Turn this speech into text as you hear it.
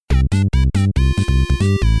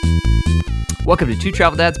Welcome to Two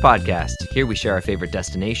Travel Dads Podcast. Here we share our favorite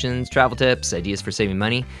destinations, travel tips, ideas for saving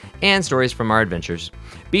money, and stories from our adventures.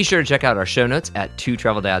 Be sure to check out our show notes at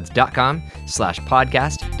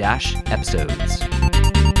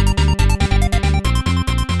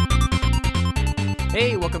twotraveldads.com/podcast-episodes.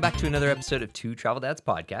 Hey, welcome back to another episode of Two Travel Dads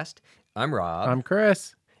Podcast. I'm Rob. I'm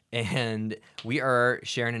Chris. And we are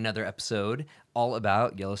sharing another episode all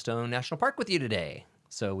about Yellowstone National Park with you today.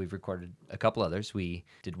 So we've recorded a couple others. We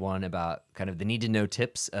did one about kind of the need-to-know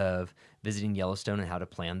tips of visiting Yellowstone and how to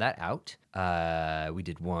plan that out. We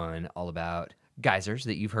did one all about geysers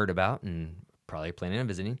that you've heard about and probably planning on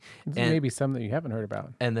visiting. And Maybe some that you haven't heard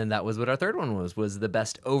about. and then that was what our third one was the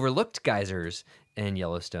best overlooked geysers in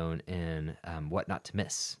Yellowstone and what not to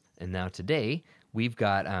miss. And now today, we've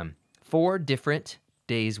got 4 different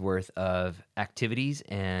days worth of activities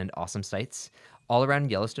and awesome sites all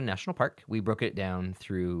around Yellowstone National Park. We broke it down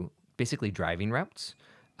through basically driving routes.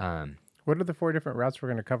 What are the 4 different routes we're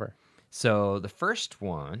going to cover? So the first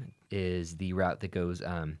one is the route that goes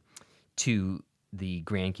to the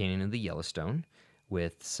Grand Canyon of the Yellowstone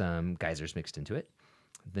with some geysers mixed into it.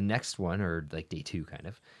 The next one, or like day 2 kind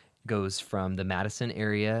of, goes from the Madison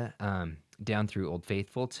area down through Old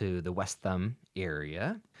Faithful to the West Thumb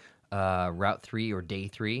area. Route 3 or day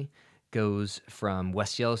 3 goes from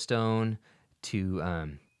West Yellowstone to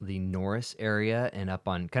the Norris area and up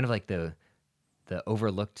on kind of like the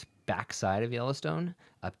overlooked backside of Yellowstone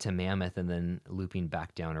up to Mammoth and then looping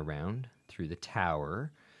back down around through the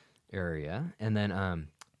Tower area. And then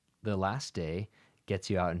the last day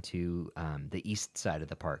gets you out into the east side of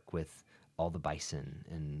the park with all the bison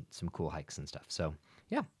and some cool hikes and stuff. So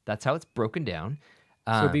yeah, that's how it's broken down.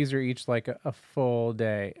 So these are each like a full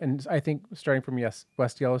day. And I think starting from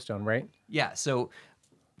West Yellowstone, right? Yeah, so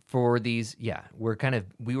for these,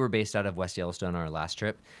 we were based out of West Yellowstone on our last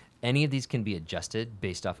trip. Any of these can be adjusted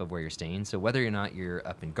based off of where you're staying. So whether or not you're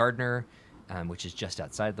up in Gardner, which is just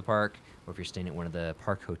outside the park, or if you're staying at one of the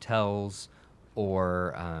park hotels,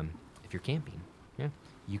 or if you're camping,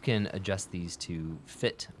 you can adjust these to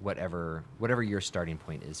fit whatever your starting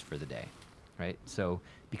point is for the day, right? So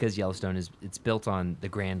because Yellowstone it's built on the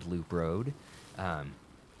Grand Loop Road,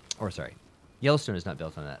 Yellowstone is not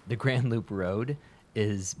built on that. The Grand Loop Road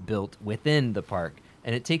is built within the park,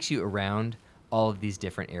 and it takes you around all of these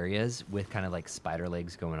different areas with kind of like spider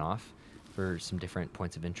legs going off for some different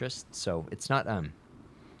points of interest. So it's not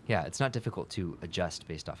it's not difficult to adjust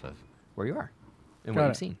based off of where you are and what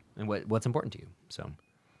you've seen and what's important to you. So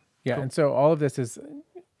Yeah, cool. And so all of this is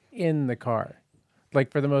in the car. Like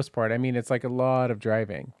for the most part. I mean, it's like a lot of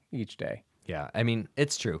driving each day. Yeah, I mean,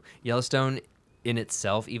 it's true. Yellowstone in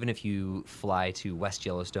itself, even if you fly to West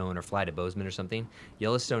Yellowstone or fly to Bozeman or something,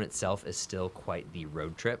 Yellowstone itself is still quite the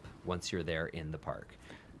road trip once you're there in the park.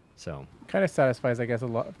 So Kind of satisfies, I guess, a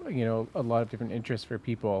lot of different interests for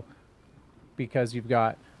people because you've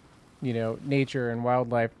got, nature and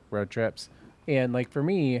wildlife road trips. And like for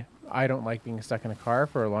me, I don't like being stuck in a car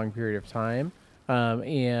for a long period of time.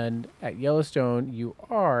 And at Yellowstone,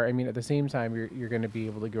 at the same time, you're going to be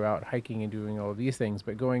able to go out hiking and doing all of these things,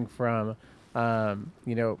 but going from,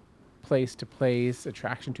 place to place,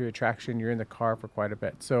 attraction to attraction, you're in the car for quite a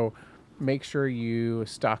bit. So make sure you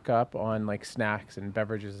stock up on like snacks and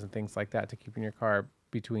beverages and things like that to keep in your car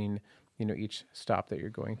between, each stop that you're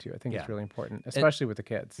going to. I think it's really important, especially with the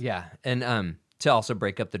kids. yeah, and to also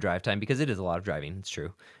break up the drive time because it is a lot of driving. It's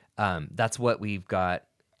true. That's what we've got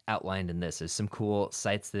outlined in this is some cool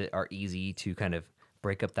sites that are easy to kind of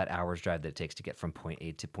break up that hour's drive that it takes to get from point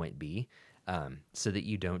A to point B, so that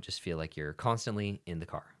you don't just feel like you're constantly in the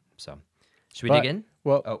car. So should we dig in?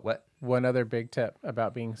 Well, what? One other big tip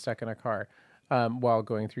about being stuck in a car while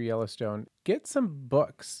going through Yellowstone, get some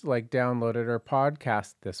books like downloaded or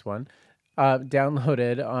podcast this one,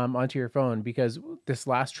 downloaded onto your phone because this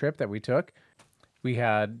last trip that we took, we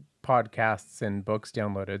had podcasts and books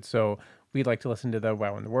downloaded. So we'd like to listen to the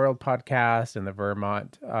Wow in the World podcast and the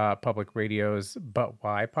Vermont Public Radio's But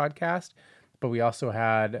Why podcast. But we also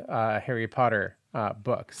had Harry Potter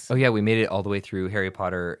books. Oh yeah, we made it all the way through Harry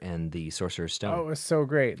Potter and the Sorcerer's Stone. Oh, it was so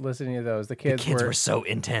great listening to those. The kids were so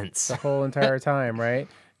intense the whole entire time, right?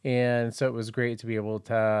 And so it was great to be able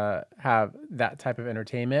to have that type of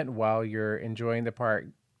entertainment while you're enjoying the park,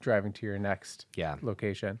 driving to your next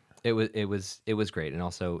location. It was great, and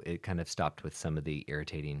also it kind of stopped with some of the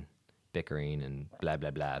irritating bickering and blah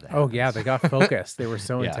blah blah. Oh yeah, they got focused. They were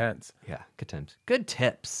so intense. Yeah, good times. Good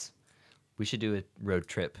tips. We should do a road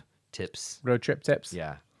trip tips. Road trip tips.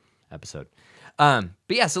 Yeah, episode. But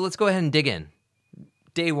yeah, so let's go ahead and dig in.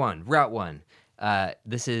 Day 1, Route 1.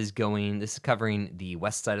 This is covering the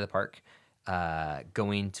west side of the park,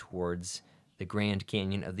 going towards the Grand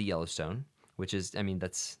Canyon of the Yellowstone. which is, I mean,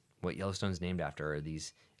 that's what Yellowstone's named after, are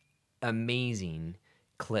these amazing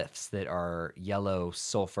cliffs that are yellow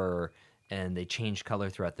sulfur and they change color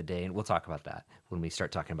throughout the day. And we'll talk about that when we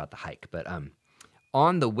start talking about the hike. But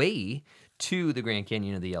on the way to the Grand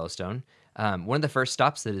Canyon of the Yellowstone, one of the first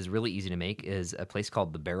stops that is really easy to make is a place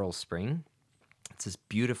called the Beryl Spring. It's this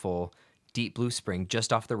beautiful deep blue spring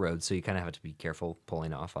just off the road, so you kind of have to be careful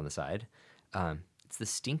pulling off on the side. It's the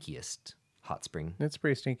stinkiest hot spring. It's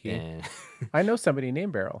pretty stinky. And I know somebody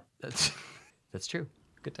named Beryl. that's true.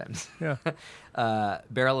 Good times. Yeah.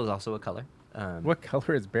 Beryl is also a color. What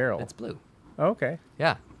color is Beryl? It's blue. Okay.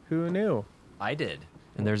 Yeah, Who knew? I did.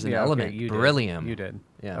 And there's an Yeah, okay, element, you did. beryllium. You did.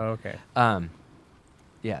 Yeah. Oh, okay.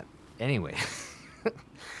 Yeah. Anyway,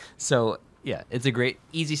 so yeah, it's a great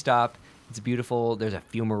easy stop. It's beautiful. There's a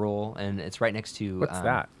fumarole, and it's right next to. What's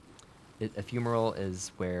that? A fumarole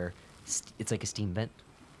is where it's like a steam vent.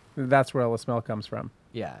 That's where all the smell comes from.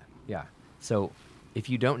 Yeah, yeah. So if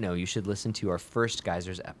you don't know, you should listen to our first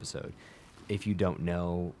geysers episode. If you don't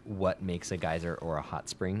know what makes a geyser or a hot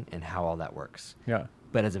spring and how all that works. Yeah.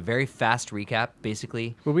 But as a very fast recap,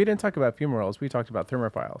 basically, Well, we didn't talk about fumaroles. We talked about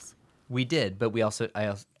thermophiles. we did, but you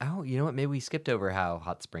know what? Maybe we skipped over how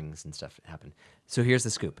hot springs and stuff happen. So here's the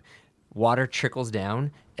scoop. Water trickles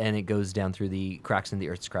down and it goes down through the cracks in the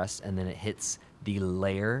Earth's crust, and then it hits the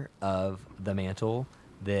layer of the mantle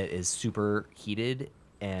that is super heated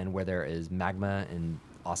and where there is magma and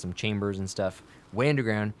awesome chambers and stuff way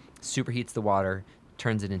underground, superheats the water,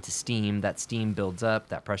 turns it into steam. That steam builds up,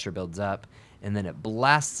 that pressure builds up, and then it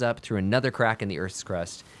blasts up through another crack in the Earth's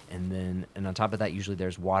crust. And on top of that, usually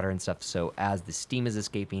there's water and stuff. So as the steam is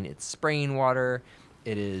escaping, it's spraying water.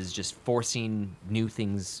 It is just forcing new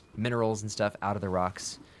things, minerals and stuff out of the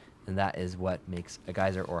rocks. And that is what makes a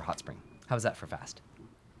geyser or a hot spring. How's that for fast?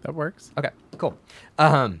 That works. Okay, cool.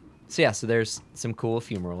 So there's some cool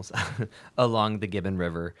fumaroles along the Gibbon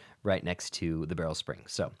River right next to the Beryl Spring.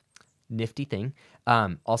 So nifty thing.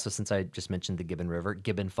 Also, since I just mentioned the Gibbon River,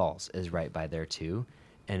 Gibbon Falls is right by there too.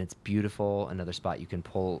 And it's beautiful. Another spot you can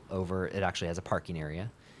pull over. It actually has a parking area.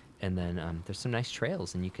 And then there's some nice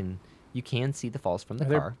trails, and you can see the falls from the Are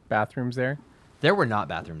car. there bathrooms there? There were not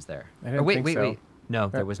bathrooms there. I didn't think so. Wait. No,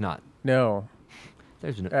 there was not. No.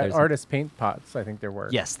 There's no. At There's Artist Paint Pots, I think there were.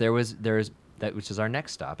 Yes, there's that, which is our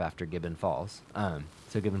next stop after Gibbon Falls.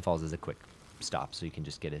 So Gibbon Falls is a quick stop, so you can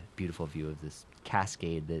just get a beautiful view of this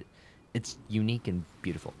cascade that it's unique and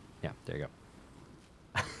beautiful. Yeah, there you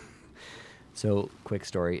go. So quick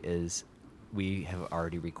story is we have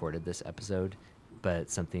already recorded this episode, but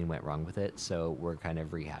something went wrong with it, so we're kind of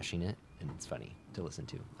rehashing it, and it's funny to listen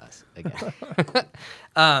to us again.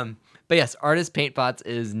 But yes, Artist Paint Pots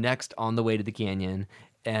is next on the way to the canyon,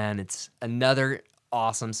 and it's another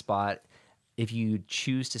awesome spot. If you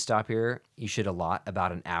choose to stop here, you should allot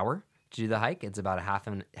about an hour to do the hike. It's about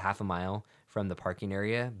half a mile from the parking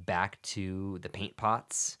area back to the paint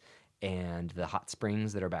pots and the hot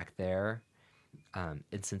springs that are back there. And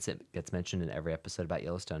since it gets mentioned in every episode about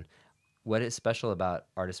Yellowstone, what is special about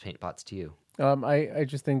Artist Paint Pots to you? I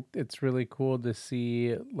just think it's really cool to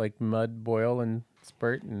see like mud boil and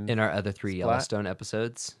spurt and In our other three Splat. Yellowstone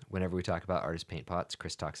episodes, whenever we talk about Artist Paint Pots,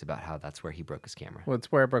 Chris talks about how that's where he broke his camera. well,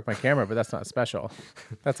 it's where I broke my camera, but that's not special.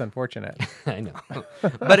 That's unfortunate. I know,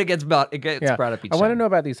 but it gets brought up each I want to time. know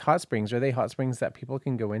about these hot springs. Are they hot springs that people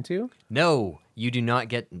can go into? No, you do not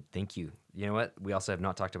get. Thank you. You know what? We also have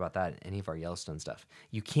not talked about that in any of our Yellowstone stuff.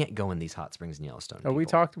 You can't go in these hot springs in Yellowstone. Oh, we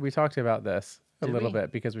people. talked about this a Did little we?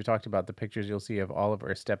 bit because we talked about the pictures you'll see of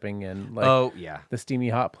Oliver stepping in like Oh yeah. the steamy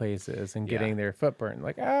hot places and Yeah. getting their foot burnt.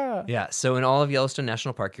 Like Yeah, so in all of Yellowstone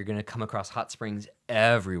National Park, you're going to come across hot springs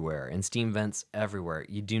everywhere and steam vents everywhere.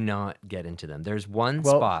 You do not get into them. There's one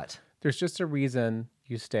Well, spot. There's just a reason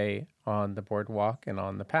you stay on the boardwalk and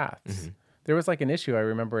on the paths. Mm-hmm. There was like an issue I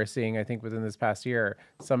remember seeing, I think within this past year,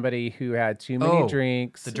 somebody who had too many Oh,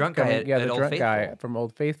 drinks. the drunk guy at the Old drunk guy Faithful. from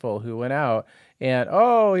Old Faithful who went out and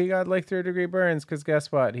he got like 3rd-degree burns because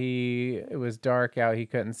guess what? It was dark out, he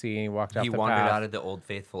couldn't see, and he walked off He the wandered path, out of the Old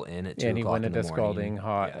Faithful Inn at 2 and he o'clock went in the into morning. scalding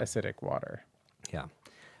hot Yeah. acidic water. Yeah.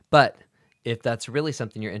 But if that's really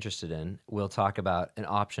something you're interested in, we'll talk about an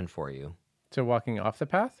option for you. To walking off the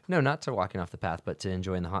path? No, not to walking off the path, but to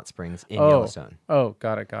enjoying the hot springs in Oh. Yellowstone. Oh,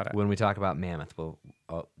 got it. When we talk about Mammoth,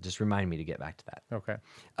 just remind me to get back to that. Okay.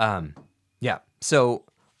 Yeah. So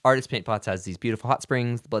Artist Paint Pots has these beautiful hot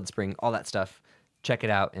springs, the Blood Spring, all that stuff. Check it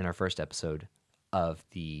out in our first episode of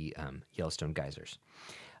the Yellowstone geysers.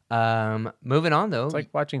 Moving on though, It's like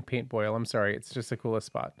watching paint boil. I'm sorry. It's just the coolest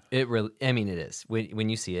spot. it is when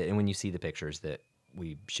you see it and when you see the pictures that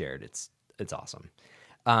we shared, it's awesome.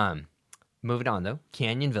 Moving on though,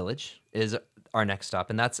 Canyon Village is our next stop,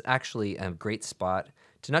 and that's actually a great spot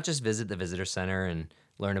to not just visit the visitor center and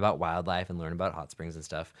learn about wildlife and learn about hot springs and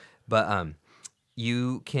stuff, but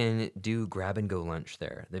you can do grab and go lunch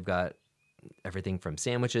there. They've got everything from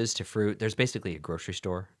sandwiches to fruit. There's basically a grocery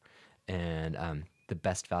store, and the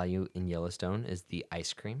best value in Yellowstone is the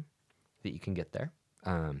ice cream that you can get there.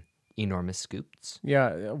 Enormous scoops.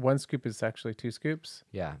 Yeah, one scoop is actually 2 scoops.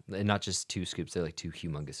 Yeah, and not just 2 scoops, they're like 2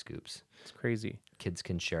 humongous scoops. It's crazy. Kids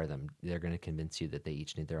can share them. They're going to convince you that they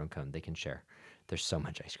each need their own cone. They can share. There's so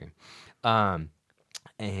much ice cream.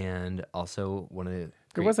 And also one of the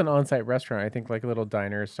There was an on-site restaurant, I think, like a little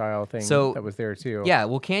diner style thing that was there too. Yeah,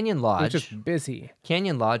 well, Canyon Lodge. It was just busy.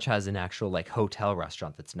 Canyon Lodge has an actual like hotel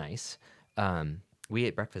restaurant that's nice. We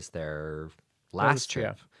ate breakfast there last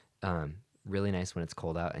trip. Yeah. Really nice when it's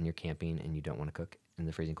cold out and you're camping and you don't want to cook in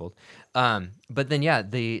the freezing cold. But then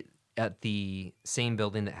at the same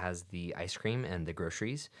building that has the ice cream and the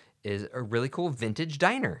groceries is a really cool vintage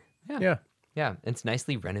diner. Yeah. It's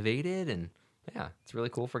nicely renovated, and yeah, it's really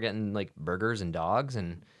cool for getting like burgers and dogs,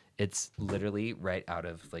 and it's literally right out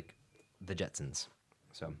of like the Jetsons.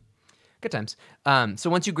 So good times. So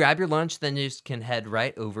once you grab your lunch, then you just can head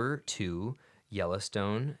right over to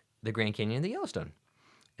Yellowstone, the Grand Canyon of the Yellowstone.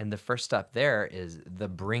 And the first stop there is the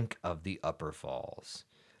brink of the Upper Falls.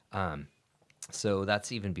 So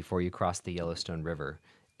that's even before you cross the Yellowstone River.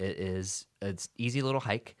 It's easy little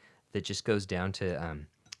hike that just goes down to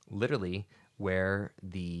literally where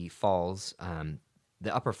the falls,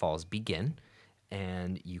 the Upper Falls begin,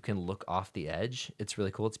 and you can look off the edge. It's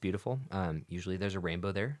really cool. It's beautiful. Usually there's a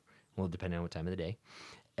rainbow there. Well, depending on what time of the day.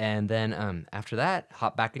 And then after that,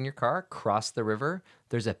 hop back in your car, cross the river.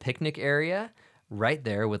 There's a picnic area right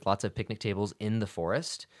there with lots of picnic tables in the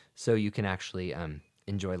forest, so you can actually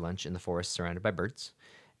enjoy lunch in the forest surrounded by birds.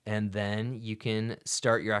 And then you can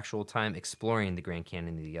start your actual time exploring the Grand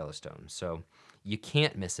Canyon of the Yellowstone. So you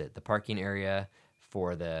can't miss it. The parking area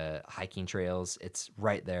for the hiking trails, it's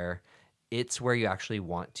right there. It's where you actually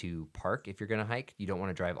want to park if you're going to hike. You don't want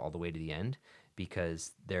to drive all the way to the end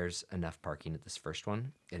because there's enough parking at this first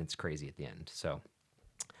one, and it's crazy at the end. So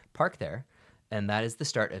park there. And that is the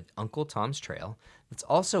start of Uncle Tom's Trail. It's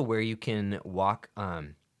also where you can walk.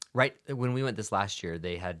 Right when we went this last year,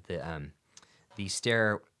 they had the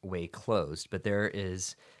stairway closed, but there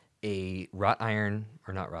is a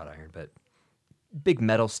but big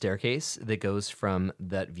metal staircase that goes from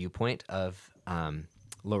that viewpoint of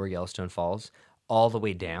Lower Yellowstone Falls all the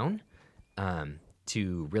way down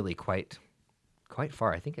to really quite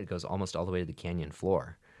far. I think it goes almost all the way to the canyon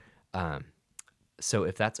floor. So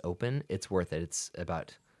if that's open, it's worth it. It's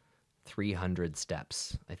about 300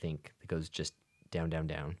 steps, I think. It goes just down, down,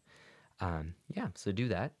 down. So do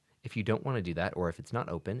that. If you don't want to do that, or if it's not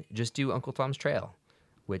open, just do Uncle Tom's Trail,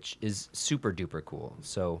 which is super duper cool.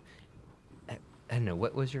 So I don't know,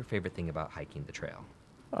 what was your favorite thing about hiking the trail?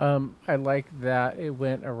 I like that it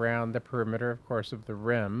went around the perimeter, of course, of the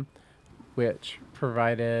rim, which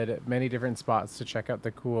provided many different spots to check out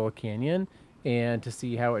the cool canyon and to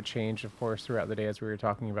see how it changed, of course, throughout the day, as we were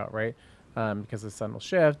talking about, right? Because the sun will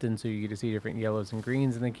shift, and so you get to see different yellows and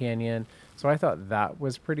greens in the canyon. So I thought that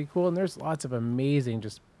was pretty cool, and there's lots of amazing,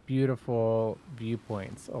 just beautiful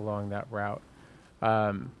viewpoints along that route.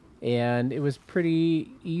 And it was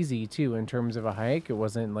pretty easy, too, in terms of a hike. It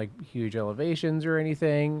wasn't like huge elevations or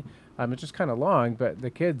anything. It's just kind of long, but the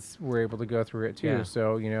kids were able to go through it, too. Yeah.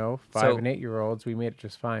 So, 5 and 8-year-olds, we made it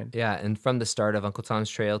just fine. Yeah, and from the start of Uncle Tom's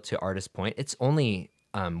Trail to Artist Point, it's only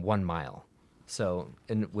 1 mile. So,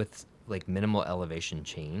 and with like minimal elevation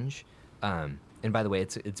change. And by the way,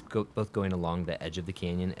 it's both going along the edge of the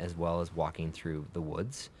canyon as well as walking through the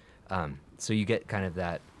woods. So you get kind of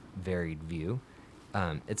that varied view.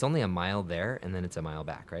 It's only 1 mile there, and then it's 1 mile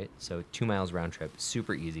back, right? So 2 miles round trip,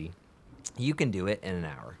 super easy. You can do it in an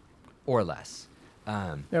hour or less.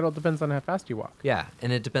 It all depends on how fast you walk. Yeah,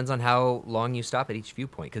 and it depends on how long you stop at each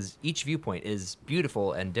viewpoint, because each viewpoint is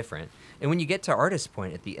beautiful and different. And when you get to Artist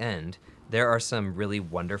Point at the end, there are some really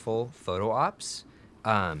wonderful photo ops.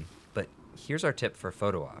 But here's our tip for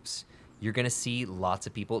photo ops. You're going to see lots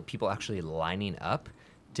of people actually lining up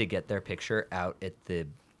to get their picture out at the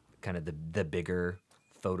kind of the bigger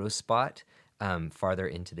photo spot farther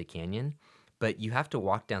into the canyon. But you have to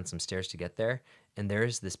walk down some stairs to get there, and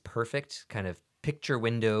there's this perfect kind of picture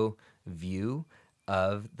window view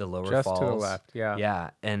of the lower falls. Just to the left, yeah. Yeah,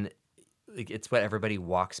 and it's what everybody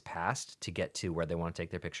walks past to get to where they want to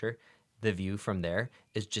take their picture. The view from there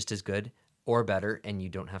is just as good or better, and you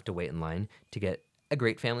don't have to wait in line to get a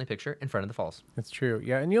great family picture in front of the falls. It's true.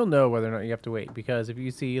 Yeah, and you'll know whether or not you have to wait, because if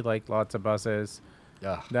you see like lots of buses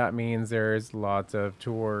Ugh. that means there's lots of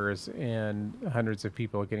tours and hundreds of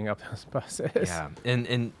people getting up those buses. Yeah,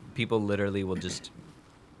 and people literally will just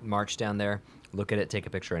march down there, look at it, take a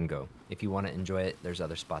picture, and go. If you want to enjoy it, there's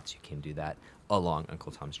other spots you can do that along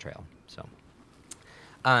Uncle Tom's Trail. So,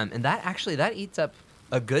 and that eats up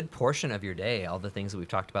a good portion of your day. All the things that we've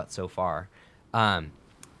talked about so far.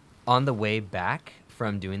 On the way back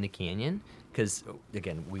from doing the canyon, because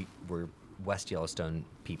again we're West Yellowstone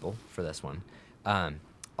people for this one.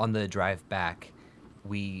 On the drive back,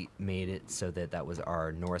 we made it so that was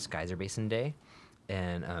our Norris Geyser Basin day,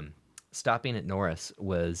 and stopping at Norris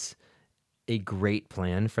was a great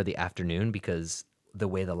plan for the afternoon because the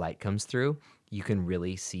way the light comes through, you can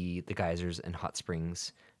really see the geysers and hot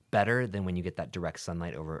springs better than when you get that direct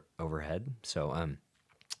sunlight overhead. So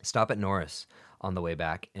stop at Norris on the way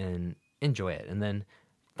back and enjoy it. And then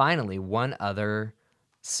finally, one other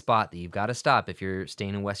spot that you've got to stop if you're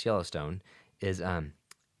staying in West Yellowstone is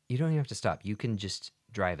you don't even have to stop. You can just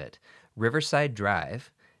drive it. Riverside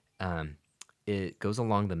Drive, it goes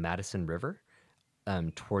along the Madison River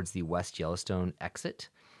towards the West Yellowstone exit,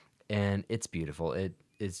 and it's beautiful.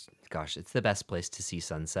 It's the best place to see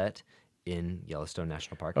sunset in Yellowstone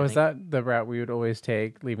National Park. Oh, is that the route we would always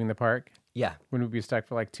take leaving the park? Yeah. When we'd be stuck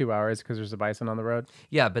for like 2 hours because there's a bison on the road?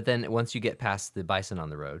 Yeah, but then once you get past the bison on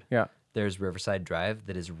the road, Yeah. there's Riverside Drive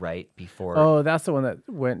that is right before. Oh, that's the one that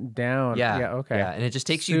went down. Yeah. Yeah, okay. Yeah, and it just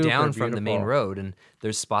takes you Super down from the main beautiful. road, and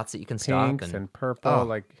there's spots that you can stop. Pinks and purple,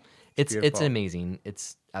 like it's beautiful. amazing.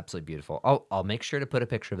 It's absolutely beautiful. I'll make sure to put a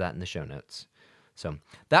picture of that in the show notes. So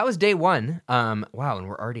that was day one. Wow, and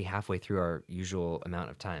we're already halfway through our usual amount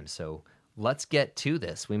of time. So let's get to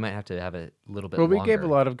this. We might have to have a little bit longer. we gave a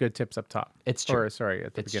lot of good tips up top. It's true. Or, sorry,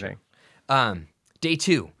 at the It's beginning. true. Day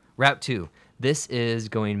 2, Route 2. This is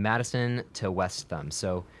going Madison to West Thumb.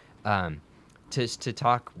 So to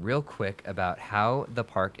talk real quick about how the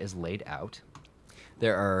park is laid out,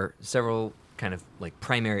 there are several kind of like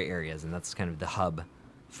primary areas, and that's kind of the hub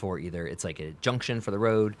for either it's like a junction for the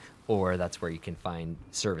road or that's where you can find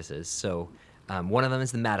services. So one of them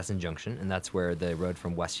is the Madison Junction, and that's where the road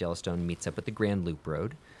from West Yellowstone meets up with the Grand Loop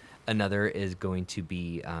Road. Another is going to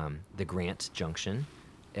be the Grant Junction,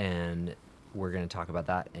 and we're going to talk about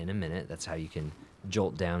that in a minute. That's how you can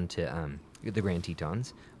jolt down to the Grand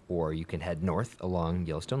Tetons, or you can head north along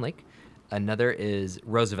Yellowstone Lake. Another is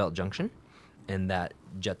Roosevelt Junction, and that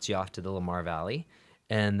jets you off to the Lamar Valley.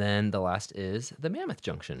 And then the last is the Mammoth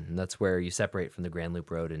Junction, and that's where you separate from the Grand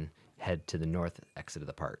Loop Road and head to the north exit of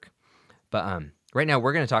the park. But right now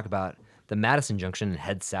we're going to talk about the Madison Junction and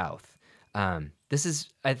head south. This is,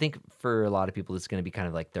 I think, for a lot of people, it's going to be kind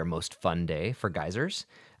of like their most fun day for geysers.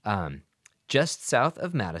 Just south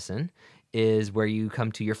of Madison is where you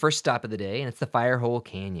come to your first stop of the day, and it's the Firehole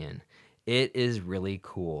Canyon. It is really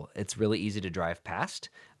cool. It's really easy to drive past,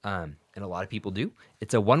 and a lot of people do.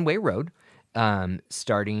 It's a one-way road,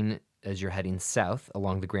 starting as you're heading south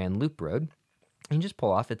along the Grand Loop Road. You can just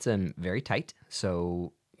pull off. It's very tight,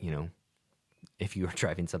 so, you know, if you are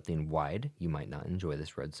driving something wide, you might not enjoy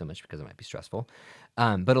this road so much because it might be stressful.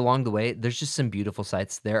 But along the way, there's just some beautiful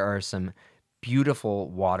sights. There are some beautiful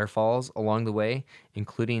waterfalls along the way,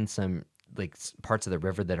 including some like parts of the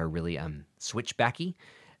river that are really switchbacky.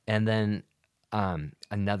 And then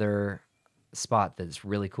another spot that's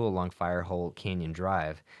really cool along Firehole Canyon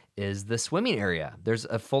Drive is the swimming area. There's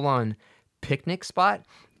a full-on picnic spot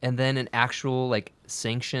and then an actual like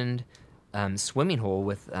sanctioned swimming hole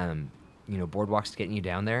with boardwalks getting you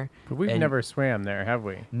down there. But we've never swam there, have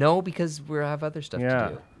we? No, because we have other stuff Yeah.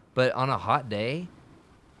 to do. But on a hot day,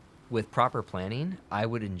 with proper planning, I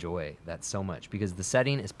would enjoy that so much because the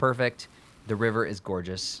setting is perfect, the river is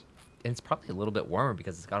gorgeous, and it's probably a little bit warmer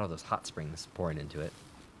because it's got all those hot springs pouring into it.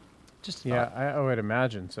 Just a thought. I would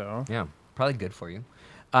imagine so. Yeah, probably good for you.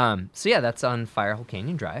 So yeah, that's on Firehole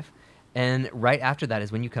Canyon Drive. And right after that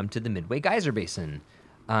is when you come to the Midway Geyser Basin.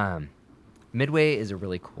 Midway is a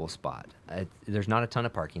really cool spot. There's not a ton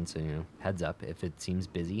of parking, so heads up. If it seems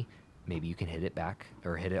busy, maybe you can hit it back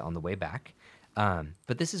or hit it on the way back.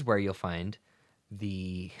 But this is where you'll find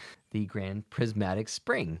the Grand Prismatic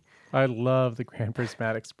Spring. I love the Grand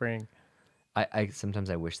Prismatic Spring. I sometimes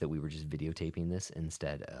I wish that we were just videotaping this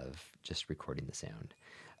instead of just recording the sound.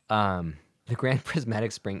 The Grand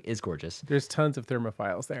Prismatic Spring is gorgeous. There's tons of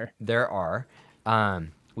thermophiles there. There are.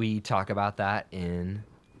 We talk about that in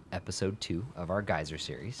episode 2 of our geyser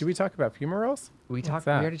series. Did we talk about fumaroles? We What's We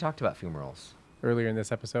that? already talked about fumaroles. Earlier in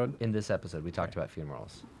this episode? In this episode, we talked about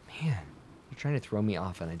fumaroles. Man, you're trying to throw me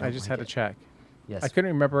off, and I don't. I just like had to it. check. Yes. I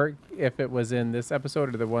couldn't remember if it was in this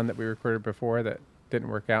episode or the one that we recorded before that didn't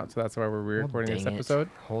work out, so that's why we're re-recording this dang it. episode.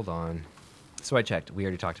 Hold on. So I checked. We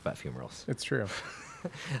already talked about fumaroles. It's true.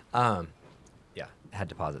 Yeah, had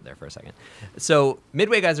to pause it there for a second. So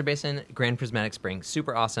Midway Geyser Basin, Grand Prismatic Spring,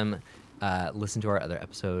 super awesome. Listen to our other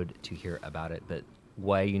episode to hear about it. But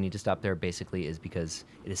why you need to stop there basically is because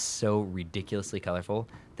it is so ridiculously colorful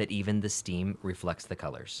that even the steam reflects the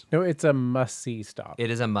colors. No, it's a must-see stop. It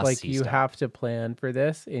is a must-see you stop. have to plan for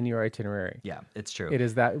this in your itinerary. Yeah, it's true. It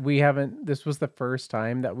is that we haven't. This was the first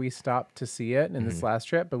time that we stopped to see it in this last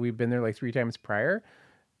trip, but we've been there like 3 times prior,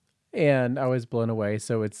 and I was blown away.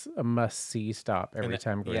 So it's a must-see stop every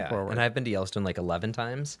time going forward. And I've been to Yellowstone like 11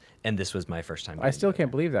 times, and this was my first time. I still can't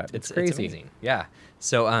believe that. It's crazy. It's amazing. Yeah.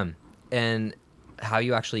 So and how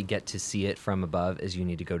you actually get to see it from above is you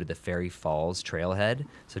need to go to the Fairy Falls trailhead.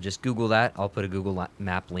 So just Google that. I'll put a Google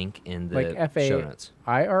map link in the Like show notes.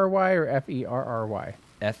 F-A-I-R-Y or F-E-R-R-Y?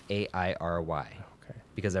 F-A-I-R-Y. Okay.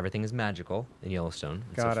 Because everything is magical in Yellowstone.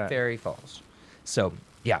 And Got so it. Fairy Falls. So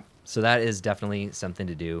yeah. So that is definitely something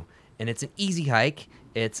to do. And it's an easy hike.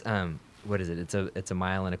 It's what is it? It's a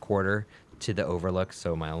mile and a quarter to the overlook,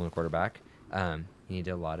 so a mile and a quarter back. You need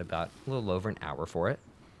to allot about a little over an hour for it.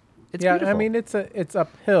 It's Yeah, beautiful. I mean it's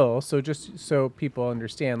uphill, so just so people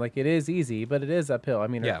understand, like it is easy, but it is uphill. I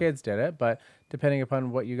mean, Yeah. our kids did it, but depending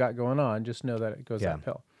upon what you got going on, just know that it goes Yeah.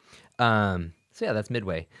 uphill. So yeah, that's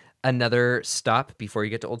Midway. Another stop before you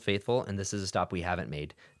get to Old Faithful, and this is a stop we haven't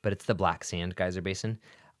made, but it's the Black Sand Geyser Basin.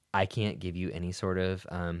 I can't give you any sort of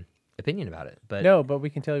opinion about it, but No, but we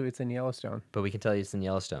can tell you it's in Yellowstone. we can tell you it's in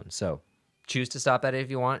Yellowstone. So choose to stop at it if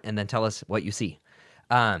you want, and then tell us what you see.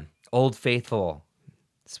 Old Faithful,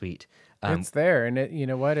 sweet. It's there, and you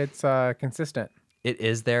know what? It's consistent, It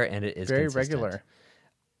is there, and it is very consistent. regular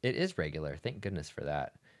It is regular. Thank goodness for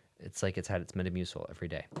that. It's like it's had its Metamucil every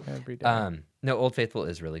day. every day. No, Old Faithful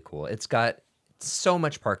is really cool. It's got so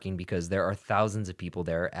much parking because there are thousands of people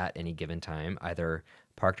there at any given time, either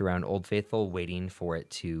parked around Old Faithful waiting for it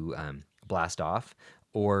to blast off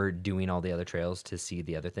or doing all the other trails to see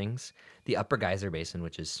the other things. The Upper Geyser Basin,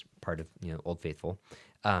 which is part of Old Faithful,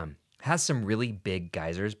 has some really big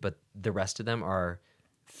geysers, but the rest of them are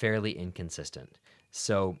fairly inconsistent.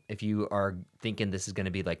 So if you are thinking this is going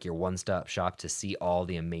to be like your one-stop shop to see all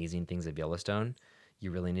the amazing things of Yellowstone,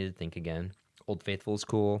 you really need to think again. Old Faithful is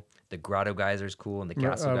cool. The Grotto Geyser is cool, and the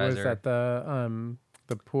Castle Was Geyser. that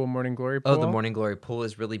the pool, Morning Glory pool? Oh, the Morning Glory pool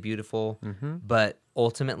is really beautiful. But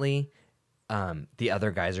ultimately, the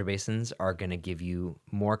other geyser basins are going to give you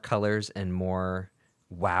more colors and more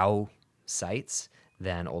wow sights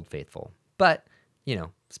than Old Faithful. But,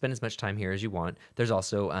 spend as much time here as you want. There's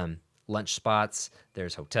also lunch spots,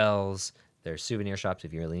 there's hotels, there's souvenir shops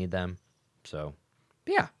if you really need them. So,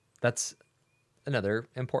 yeah, that's another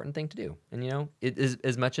important thing to do. And, it is,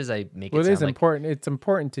 as much as I make Well, it it is sound like, important. It's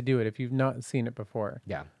important to do it if you've not seen it before,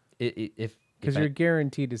 yeah, because you're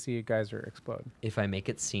guaranteed to see a geyser explode. if I make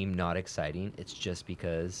it seem not exciting, it's just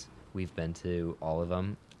because we've been to all of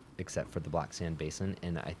them except for the Black Sand Basin,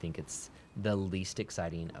 and I think it's the least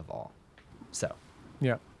exciting of all. So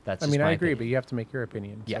Yeah, that's I just mean, my I agree, opinion. but you have to make your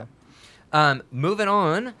opinion. Yeah. So. Moving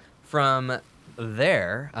on from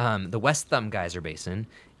there, the West Thumb Geyser Basin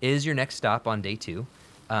is your next stop on day 2.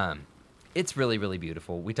 It's really, really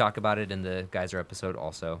beautiful. We talk about it in the geyser episode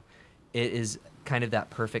also. It is kind of that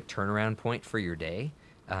perfect turnaround point for your day.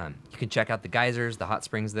 You can check out the geysers, the hot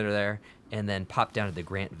springs that are there, and then pop down to the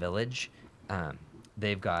Grant Village.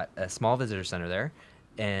 They've got a small visitor center there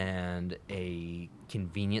and a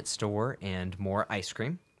convenience store and more ice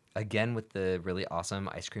cream. Again, with the really awesome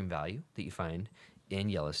ice cream value that you find in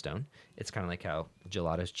Yellowstone. It's kind of like how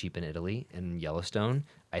gelato's cheap in Italy. In Yellowstone,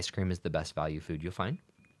 ice cream is the best value food you'll find.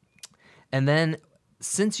 And then,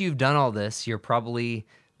 since you've done all this, you're probably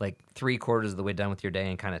like 3/4 of the way done with your day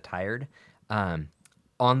and kind of tired.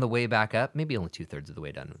 On the way back up, maybe only 2/3 of the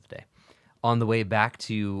way done with the day. On the way back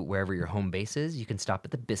to wherever your home base is, you can stop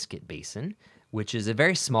at the Biscuit Basin, which is a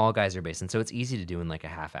very small geyser basin, so it's easy to do in like a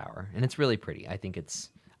half hour, and it's really pretty. I think it's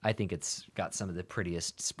got some of the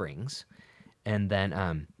prettiest springs. And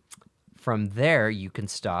then from there, you can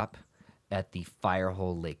stop at the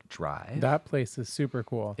Firehole Lake Drive. That place is super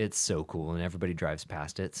cool. It's so cool, and everybody drives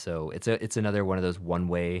past it. So it's another one of those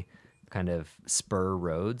one-way kind of spur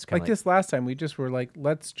roads. Like this last time, we just were like,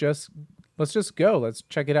 let's just go, let's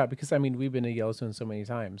check it out, because I mean, we've been to Yellowstone so many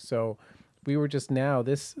times, so we were just now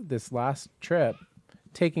this last trip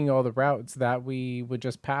taking all the routes that we would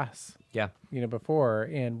just pass, Yeah. before,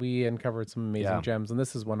 and we uncovered some amazing Yeah. gems, and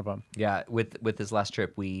this is one of them. Yeah, with this last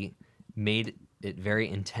trip, we made it very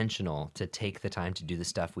intentional to take the time to do the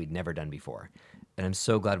stuff we'd never done before. And I'm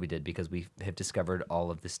so glad we did, because we have discovered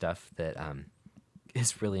all of the stuff that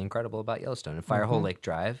is really incredible about Yellowstone. And Firehole Lake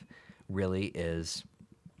Drive really is,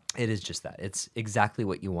 it is just that. It's exactly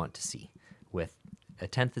what you want to see with a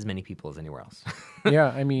tenth as many people as anywhere else. Yeah,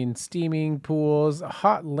 I mean, steaming pools, a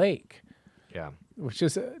hot lake, Yeah. which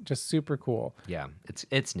is just super cool. Yeah,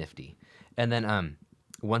 it's nifty. And then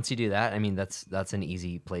once you do that, I mean that's an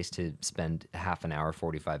easy place to spend half an hour,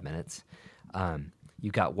 45 minutes.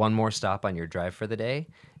 You've got one more stop on your drive for the day,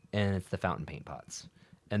 and it's the fountain paint pots.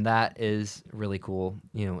 And that is really cool.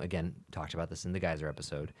 You know, again, talked about this in the geyser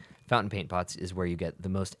episode. Fountain paint pots is where you get the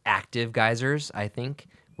most active geysers, I think,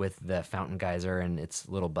 with the fountain geyser and its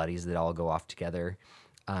little buddies that all go off together,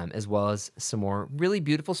 as well as some more really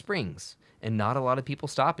beautiful springs and not a lot of people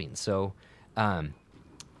stopping. So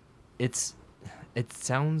it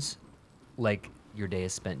sounds like your day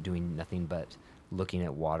is spent doing nothing but looking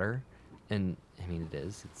at water. And I mean, it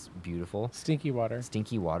is. It's beautiful. Stinky water.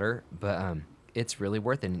 Stinky water, but it's really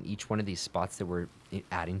worth it. And each one of these spots that we're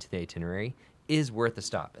adding to the itinerary is worth a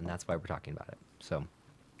stop, and that's why we're talking about it. So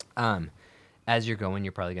as you're going,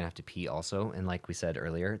 you're probably going to have to pee also. And like we said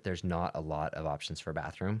earlier, there's not a lot of options for a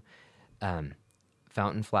bathroom.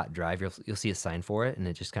 Fountain Flat Drive, you'll see a sign for it, and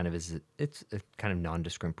it just kind of is. It's a kind of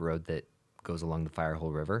nondescript road that goes along the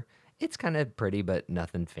Firehole River. It's kind of pretty, but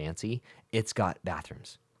nothing fancy. It's got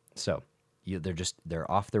bathrooms, so they're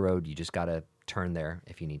off the road. You just got to turn there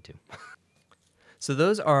if you need to. So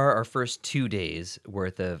those are our first 2 days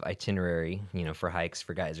worth of itinerary, you know, for hikes,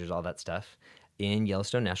 for geysers, all that stuff in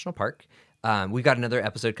Yellowstone National Park. We've got another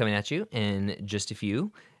episode coming at you in just a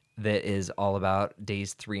few that is all about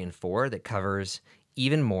days 3 and 4 that covers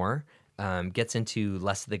even more, gets into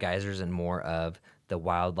less of the geysers and more of the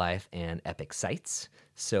wildlife and epic sites.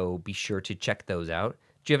 So be sure to check those out.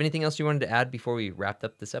 Do you have anything else you wanted to add before we wrapped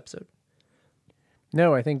up this episode?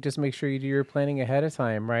 No, I think just make sure you do your planning ahead of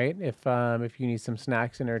time, right? If you need some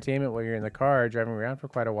snacks and entertainment while you're in the car driving around for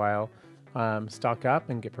quite a while, stock up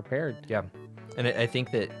and get prepared. Yeah. And I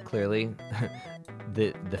think that clearly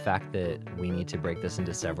the fact that we need to break this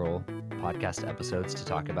into several podcast episodes to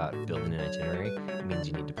talk about building an itinerary means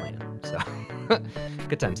you need to plan. So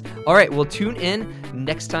good times. All right. Well, tune in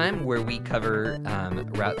next time where we cover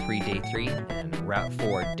Route 3, Day 3 and Route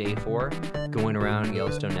 4, Day 4, going around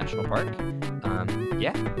Yellowstone National Park.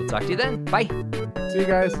 Yeah, we'll talk to you then. Bye. See you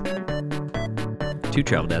guys. Two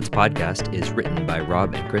Travel Dads podcast is written by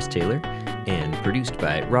Rob and Chris Taylor and produced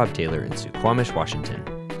by Rob Taylor in Suquamish, Washington.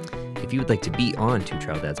 If you would like to be on Two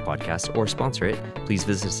Travel Dads podcast or sponsor it, please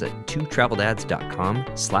visit us at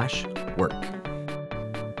twotraveldads.com/work.